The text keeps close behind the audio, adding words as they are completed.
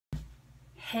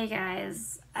Hey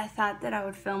guys, I thought that I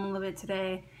would film a little bit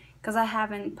today because I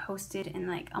haven't posted in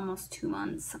like almost 2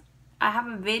 months. I have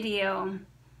a video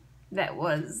that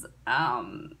was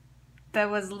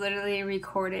literally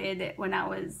recorded when I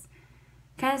was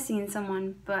kind of seeing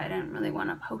someone, but I didn't really want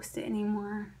to post it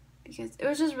anymore because it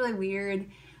was just really weird.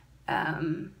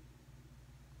 Yeah,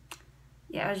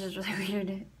 it was just really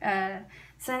weird.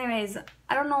 So anyways,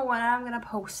 I don't know what I'm gonna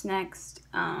post next.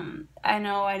 I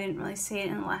know I didn't really say it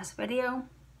in the last video,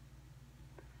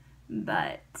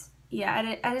 but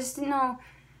yeah, I just didn't know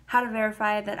how to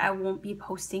verify that I won't be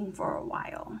posting for a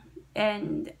while.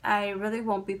 And I really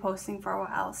won't be posting for a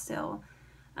while still.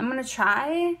 I'm gonna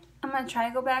try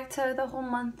to go back to the whole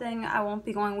month thing. I won't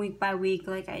be going week by week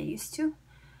like I used to.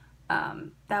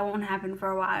 That won't happen for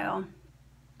a while.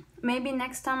 Maybe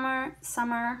next summer,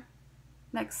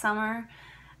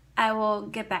 I will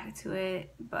get back to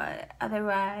it, but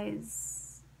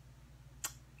otherwise,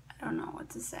 I don't know what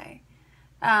to say.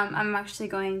 I'm actually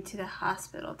going to the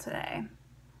hospital today.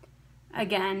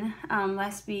 Again,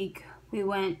 last week we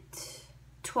went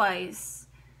twice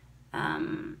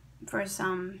for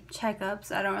some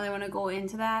checkups. I don't really want to go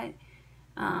into that.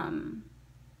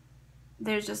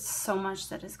 There's just so much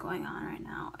that is going on right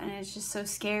now, and it's just so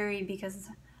scary because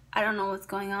I don't know what's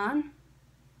going on.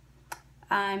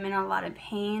 I'm in a lot of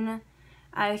pain.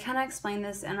 I kind of explained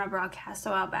this in a broadcast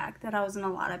a while back that I was in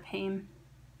a lot of pain.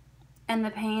 And the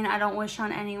pain I don't wish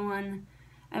on anyone.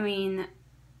 I mean,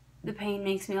 the pain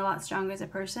makes me a lot stronger as a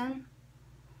person.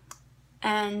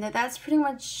 And that's pretty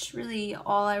much really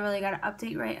all I really got to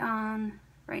update right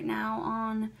now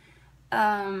on.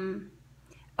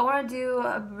 I want to do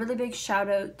a really big shout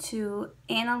out to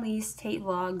Annalise Tate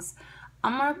Vlogs.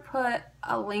 I'm going to put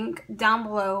a link down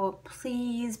below.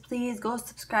 Please go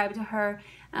subscribe to her.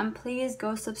 And please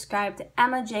go subscribe to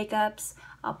Emma Jacobs.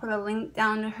 I'll put a link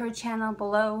down to her channel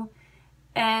below.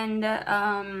 And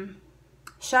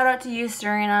shout out to you,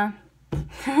 Serena.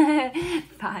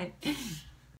 Bye.